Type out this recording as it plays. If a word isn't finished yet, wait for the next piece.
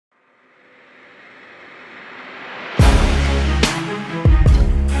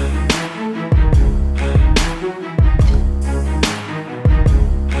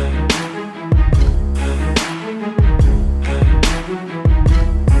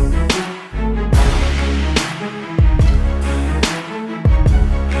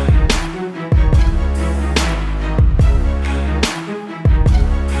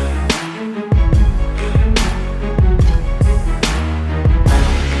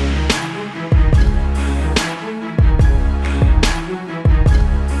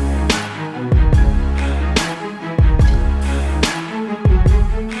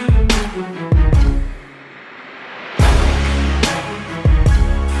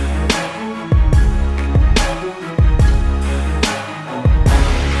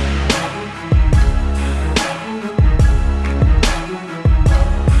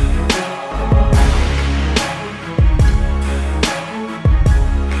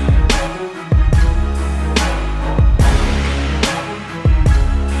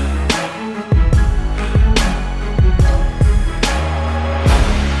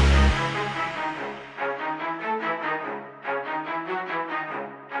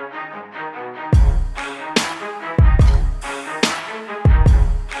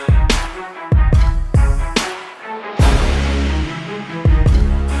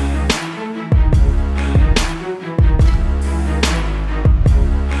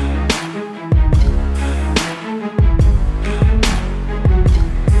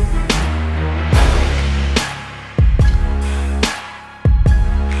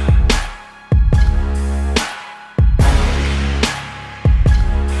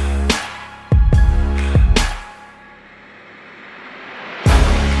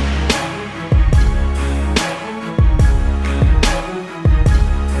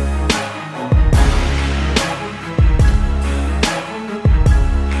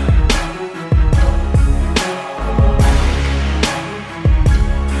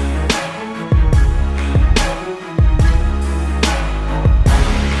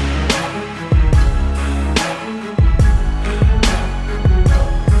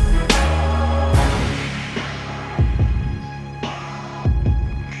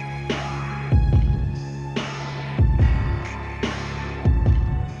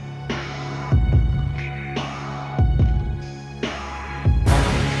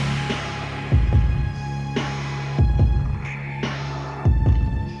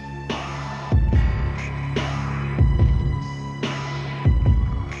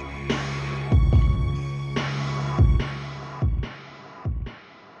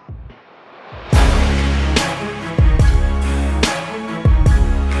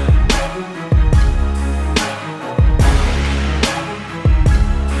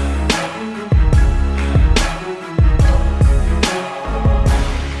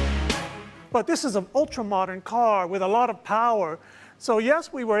But this is an ultra-modern car with a lot of power. So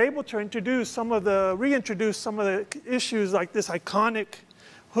yes, we were able to reintroduce some of the issues like this iconic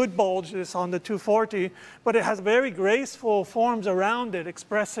hood bulge that's on the 240, but it has very graceful forms around it,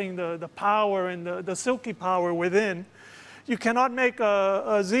 expressing the power and the silky power within. You cannot make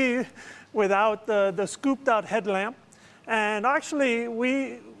a Z without the scooped out headlamp. And actually,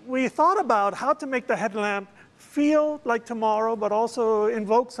 we thought about how to make the headlamp feel like tomorrow, but also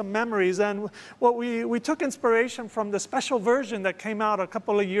invoke some memories. And what we took inspiration from the special version that came out a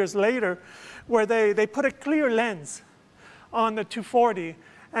couple of years later, where they put a clear lens on the 240.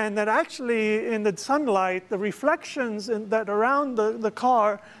 And that actually, in the sunlight, the reflections that around the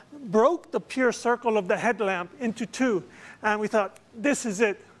car broke the pure circle of the headlamp into two. And we thought, this is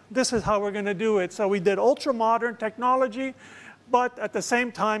it. This is how we're going to do it. So we did ultra-modern technology, but at the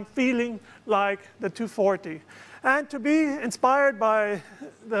same time, feeling like the 240. And to be inspired by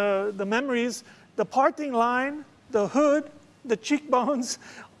the memories, the parting line, the hood, the cheekbones,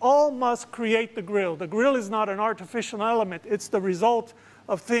 all must create the grille. The grille is not an artificial element. It's the result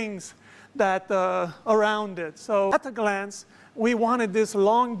of things that around it. So at a glance, we wanted this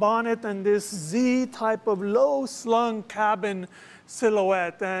long bonnet and this Z type of low slung cabin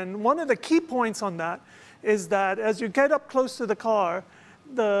silhouette. And one of the key points on that is that as you get up close to the car,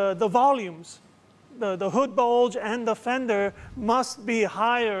 the volumes, the hood bulge and the fender must be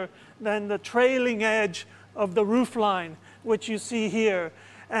higher than the trailing edge of the roof line, which you see here.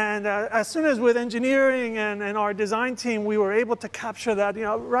 And as soon as with engineering and our design team, we were able to capture that,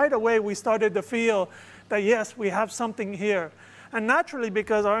 right away we started to feel that yes, we have something here. And naturally,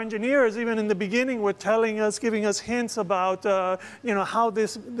 because our engineers, even in the beginning, were telling us, giving us hints about how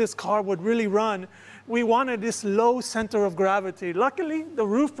this car would really run, we wanted this low center of gravity. Luckily, the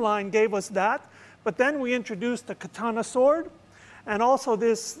roof line gave us that, but then we introduced the katana sword, and also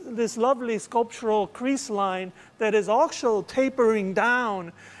this lovely sculptural crease line that is also tapering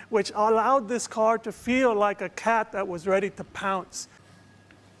down, which allowed this car to feel like a cat that was ready to pounce.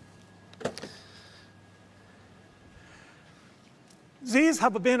 Zs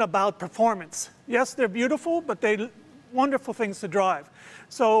have been about performance. Yes, they're beautiful, but they're wonderful things to drive.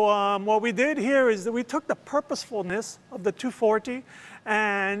 So what we did here is that we took the purposefulness of the 240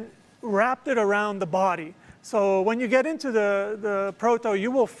 and wrapped it around the body. So when you get into the Proto,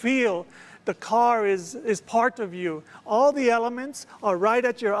 you will feel the car is part of you. All the elements are right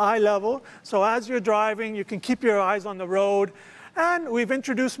at your eye level. So as you're driving, you can keep your eyes on the road. And we've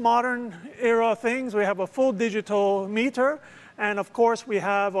introduced modern era things. We have a full digital meter. And of course, we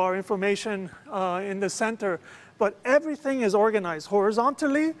have our information in the center. But everything is organized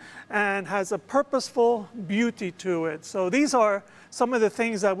horizontally and has a purposeful beauty to it. So these are some of the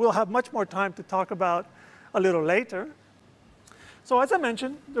things that we'll have much more time to talk about a little later. So as I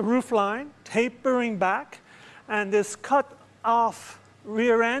mentioned, the roof line tapering back, and this cut off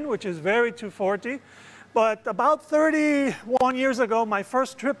rear end, which is very 240. But about 31 years ago, my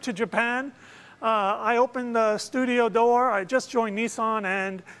first trip to Japan, I opened the studio door. I just joined Nissan,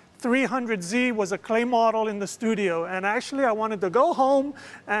 and 300Z was a clay model in the studio. And actually, I wanted to go home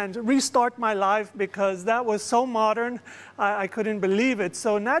and restart my life because that was so modern, I couldn't believe it.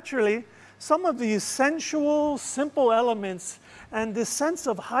 So naturally, some of these sensual, simple elements and this sense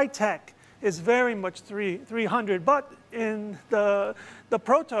of high-tech is very much 300. But in the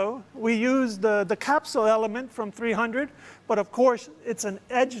Proto, we use the capsule element from 300. But of course, it's an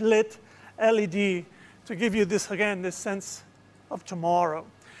edge-lit LED to give you this, again, this sense of tomorrow.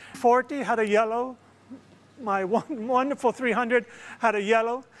 40 had a yellow. My wonderful 300 had a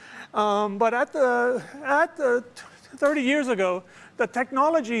yellow. But at the 30 years ago, the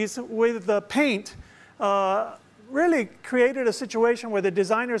technologies with the paint really created a situation where the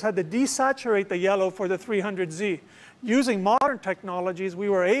designers had to desaturate the yellow for the 300Z. Using modern technologies, we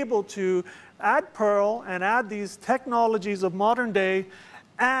were able to add pearl and add these technologies of modern day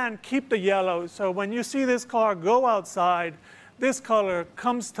and keep the yellow. So when you see this car go outside, this color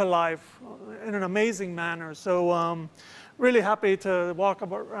comes to life in an amazing manner. So really happy to walk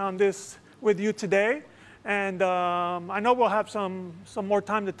around this with you today. And I know we'll have some more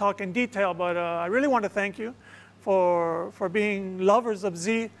time to talk in detail, but I really want to thank you for being lovers of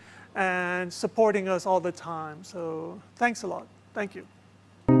Z and supporting us all the time. So thanks a lot. Thank you.